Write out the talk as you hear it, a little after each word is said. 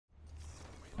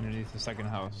Underneath the second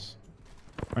house.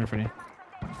 Right in front of you.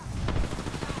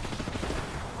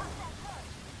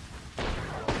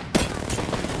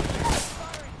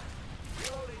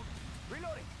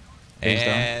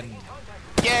 And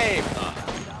game.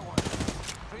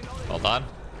 Well done.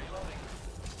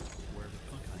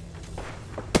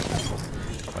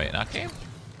 Wait, not game?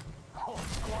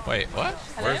 Wait, what?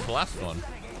 Where's the last one?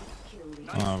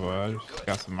 Oh boy, I just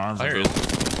got some armor. Oh, here it is.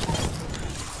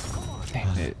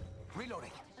 Damn it.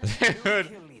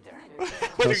 Dude.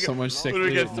 There's so much sick What did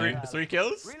we loot, get? man. Three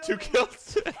kills? 2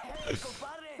 kills?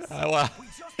 Oh, wow.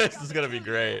 This is gonna be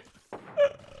great.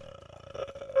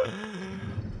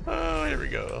 Oh, here we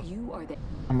go.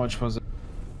 How much was it?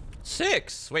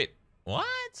 6. Wait,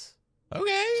 what?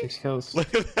 Okay. 6 kills.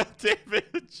 Look at that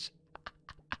damage.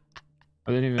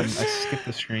 I didn't even. I skipped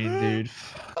the screen, dude.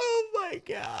 Oh my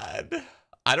god.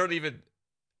 I don't even.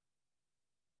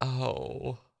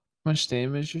 Oh. How much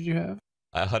damage did you have?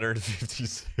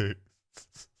 156.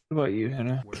 What about you,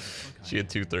 Hannah? She had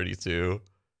 232.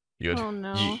 You had, Oh,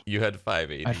 no. you had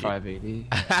 580. I had 580.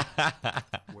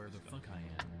 Where the fuck I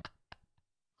am?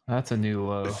 That's a new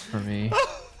low for me.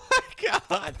 Oh my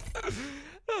god.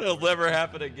 That'll never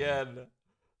happen again.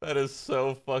 That is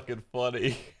so fucking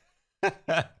funny.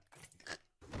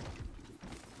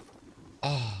 Oh,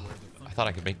 I thought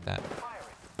I could make that.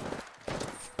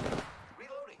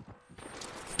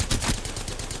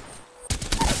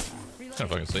 I can't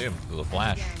fucking see him. There's a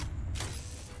flash.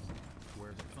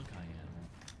 Where the fuck I am?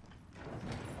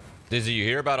 Dizzy, you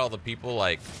hear about all the people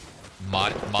like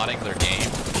modding their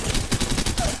game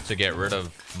to get rid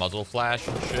of muzzle flash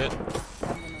and shit?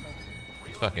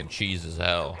 It's fucking cheese as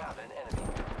hell.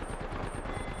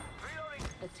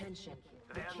 Attention.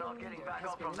 They're not getting back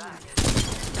up from that.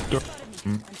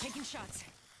 I'm taking shots.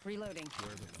 Reloading.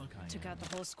 Where the fuck I am? Took out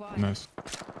the whole squad. Nice.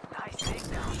 Nice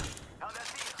takedown. How'd that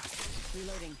feel?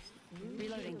 Reloading.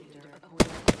 Reloading.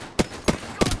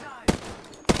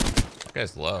 That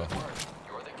guy's low.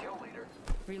 You're the kill leader.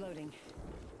 Reloading.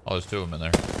 Oh, there's 2 of them in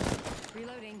there.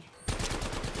 Reloading.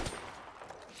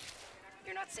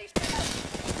 You're not safe.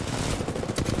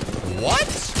 What?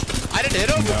 I didn't hit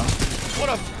him? No. What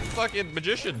a fucking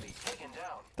magician.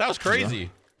 That was crazy.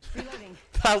 Reloading.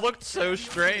 That looked so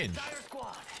strange.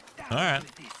 Alright. I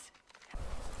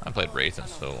haven't played Wraith in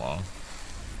so long.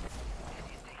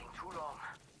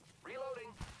 I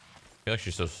feel like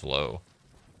she's so slow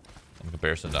in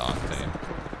comparison to Octane.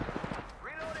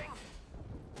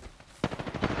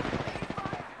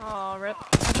 Oh, rip.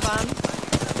 Fun.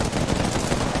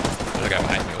 There's a guy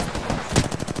behind me.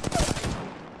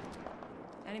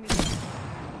 Enemy.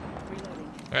 Reloading.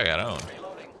 I got owned.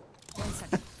 1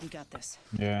 second. You got this.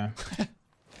 Yeah.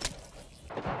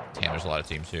 Damn, there's a lot of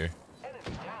teams here.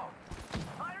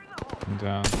 I'm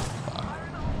down.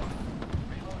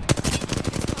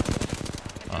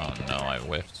 Oh no, I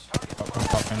whiffed. I'm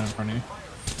popping in front of you.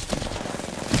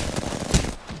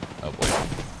 Oh boy.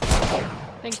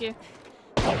 Thank you.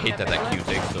 I hate that that Q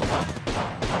takes so long. I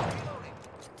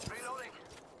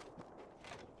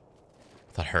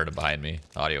thought I heard him behind me.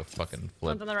 Audio fucking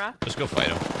flip. One's on the rack. Just go fight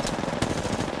him.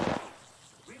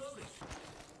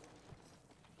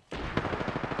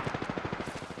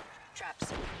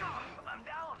 Traps. I'm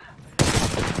down.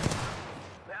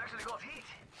 They actually got heat.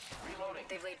 Reloading.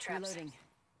 They've laid traps. Reloading.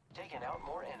 Taking out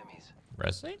more enemies.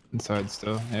 Resting? Inside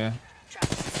still, yeah.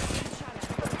 Traps.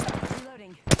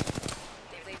 Reloading.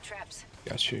 They've laid traps.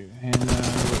 Got you. And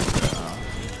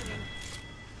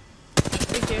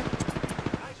Thank you.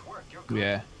 Nice work. You're good.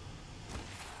 yeah.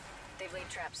 They've laid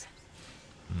traps.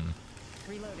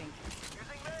 Reloading.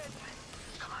 Using meds.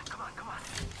 Come on, come on, come on.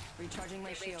 Recharging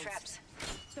my shields. Traps.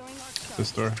 Throwing arc star.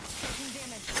 This door. Taking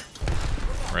damage.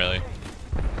 Really?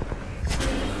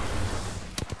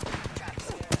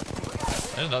 Traps.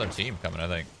 There's another team coming, I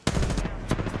think.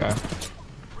 Okay.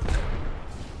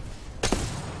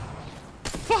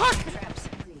 Fuck! Traps.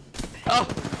 Oh!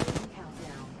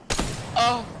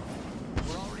 Oh!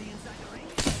 Oh! They've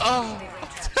laid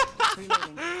traps.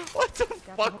 Reloading. What the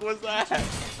fuck was that?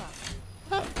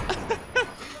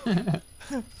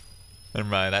 Never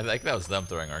mind. I think that was them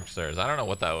throwing arc stars. I don't know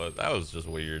what that was. That was just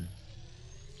weird.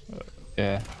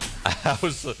 Yeah. I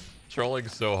was trolling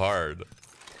so hard.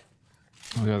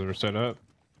 We guys were set up.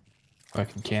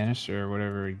 Fucking canister or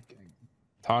whatever.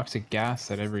 Toxic gas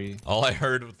at every. All I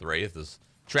heard with Wraith is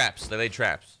traps. They laid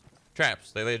traps.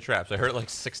 Traps. They laid traps. I heard it like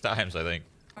 6 times, I think.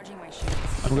 Charging my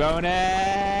shields. I'm going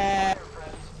in.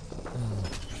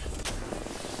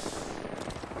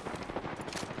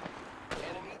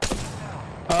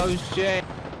 Oh shit.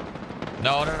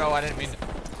 No, no, no. I didn't mean.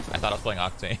 I thought I was playing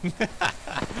Octane.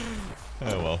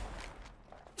 Oh well.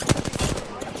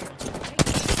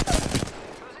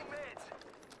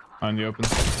 On the open.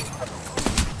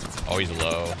 Oh, he's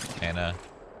low. Hannah.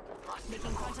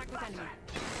 Making contact with enemy.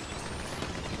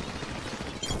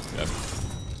 Yep.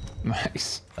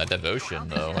 Nice. That devotion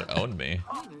though, it owned me.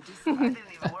 I didn't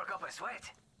even work up a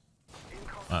sweat.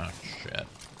 Oh shit.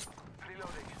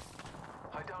 Reloading.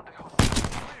 I downed a hostile.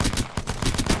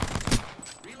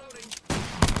 Reloading.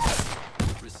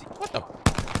 What the?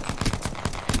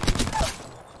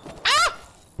 Ah!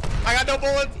 I got no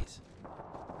bullets.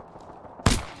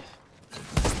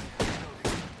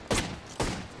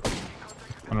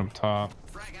 One up top.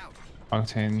 Frag out.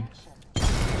 Octane.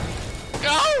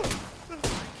 Go!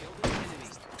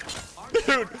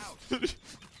 Dude.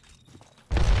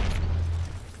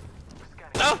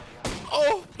 No!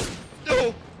 Oh!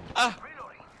 No! Ah!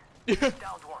 Reloading.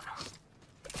 Downed one.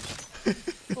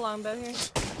 Longbow here.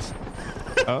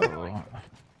 Oh.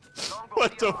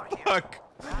 What the fuck?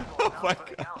 Oh my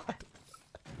god.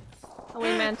 A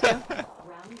wingman too.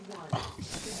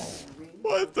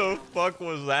 What the fuck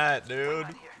was that, dude?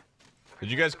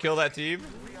 Did you guys kill that team?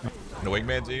 The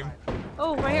wingman team?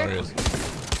 Oh, right There here. it is.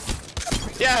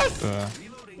 Yes!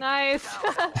 Nice.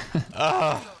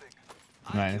 Ah!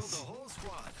 Nice.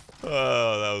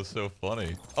 Oh, that was so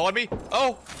funny. Oh, on me!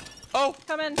 Oh! Oh!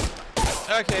 Come in.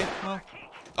 Okay. Oh.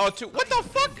 Oh, two. What the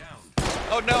fuck?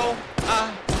 Oh no!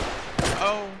 Ah!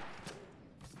 Oh!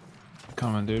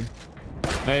 Come on, dude.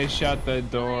 They shut the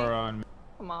door on me.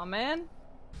 Come on, man.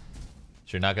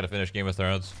 So you're not gonna finish Game of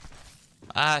Thrones?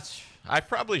 I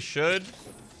probably should.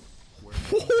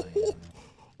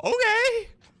 Okay.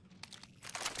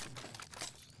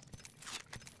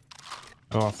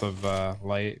 Go off of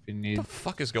light if you need. What the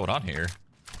fuck is going on here?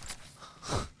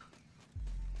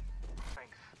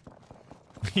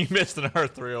 You missed an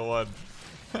R301.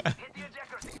 Hit the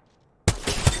ejector seat.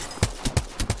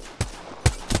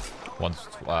 One's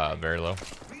very low.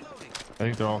 Reloading. I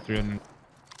think they're all three in.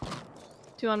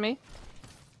 Two on me.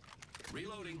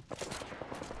 Reloading.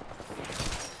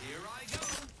 Here I go.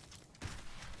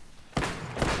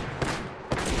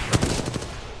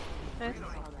 Nice.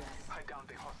 I downed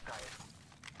a hostile.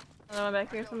 Another one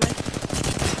back here somewhere.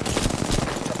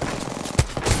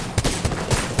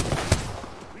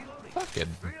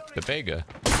 Fucking the Vega.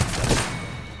 I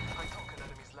took an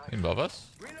enemy's life. Above us?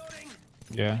 Reloading.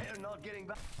 Yeah. They're not getting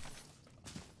back.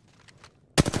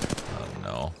 Oh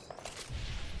no.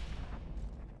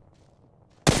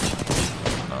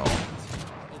 No.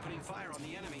 Opening fire on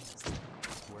the enemy.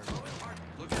 We're low at heart.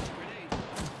 Look out, grenade.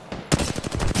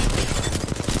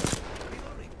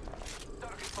 Reloading.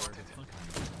 Target spotted.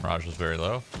 Raj was very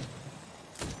low.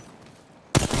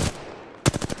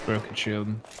 Broken shield.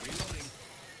 Reloading.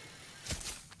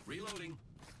 Reloading.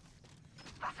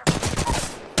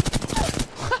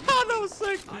 That was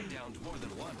sick. I downed more than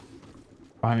one.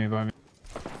 Behind me, behind me.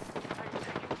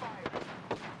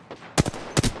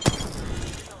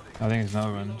 I think it's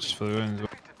another one. Just flew in.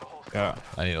 Yeah.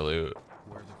 I need a loot.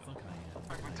 Where the fuck I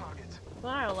am.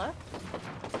 One on our left.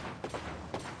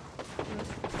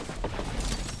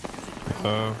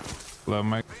 Oh, low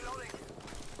mic. Reloading.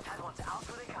 That one's out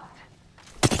for the count.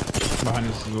 Behind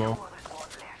us as well. One squad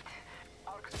left.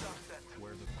 Arc stuff set.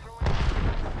 Where the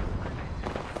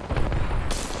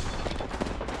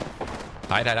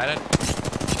Hide.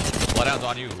 Bloodhound's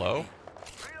on you, low.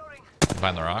 Reloading.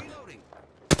 Behind the rock. Reloading.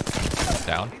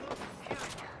 Down.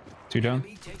 Two down.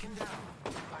 Enemy taken down.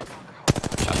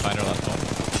 Pathfinder last one.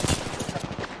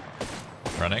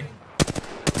 Running.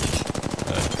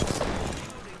 Good.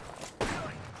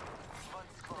 One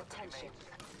squad remains.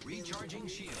 Recharging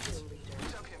shields.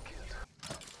 Took him killed.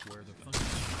 where the fuck I am.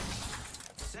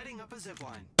 Setting up a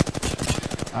zipline.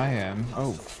 I am.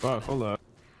 Oh, fuck. Hold up.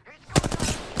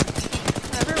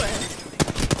 Everywhere.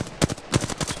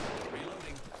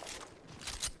 Reloading.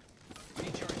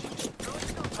 Recharging. Where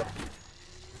the fuck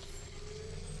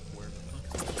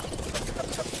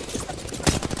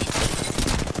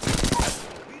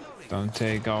Reloading. Don't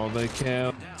take all the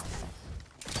kill. Down.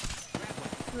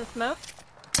 In the smoke.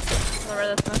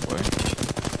 Over the smoke. Boy.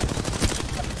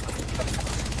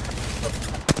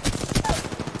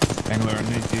 Angler, I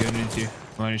need you.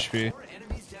 1 HP. Four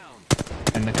enemies down.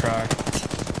 In the crack.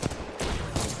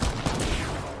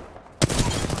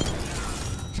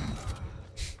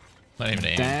 Not even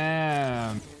aim.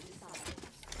 Damn.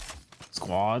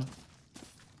 Squad.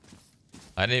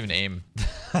 I didn't even aim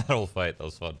that whole fight. That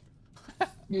was fun.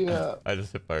 Yeah. I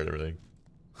just hit fired everything.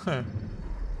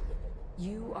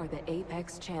 You are the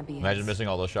Apex champions. Imagine missing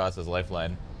all those shots as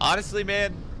lifeline. Honestly,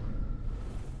 man,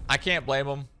 I can't blame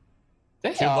him.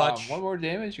 Too much. One more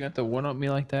damage. You got to one up me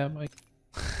like that, Mike.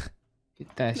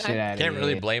 Get that shit out of here. Can't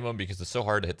really blame him because it's so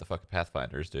hard to hit the fucking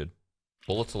Pathfinders, dude.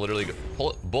 Bullets literally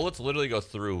go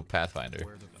through Pathfinder.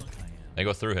 Where the fuck I am. They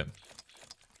go through him.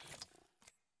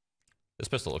 This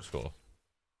pistol looks cool.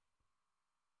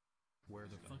 Where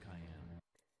the fuck I am.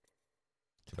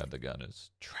 Too bad the gun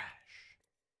is trash.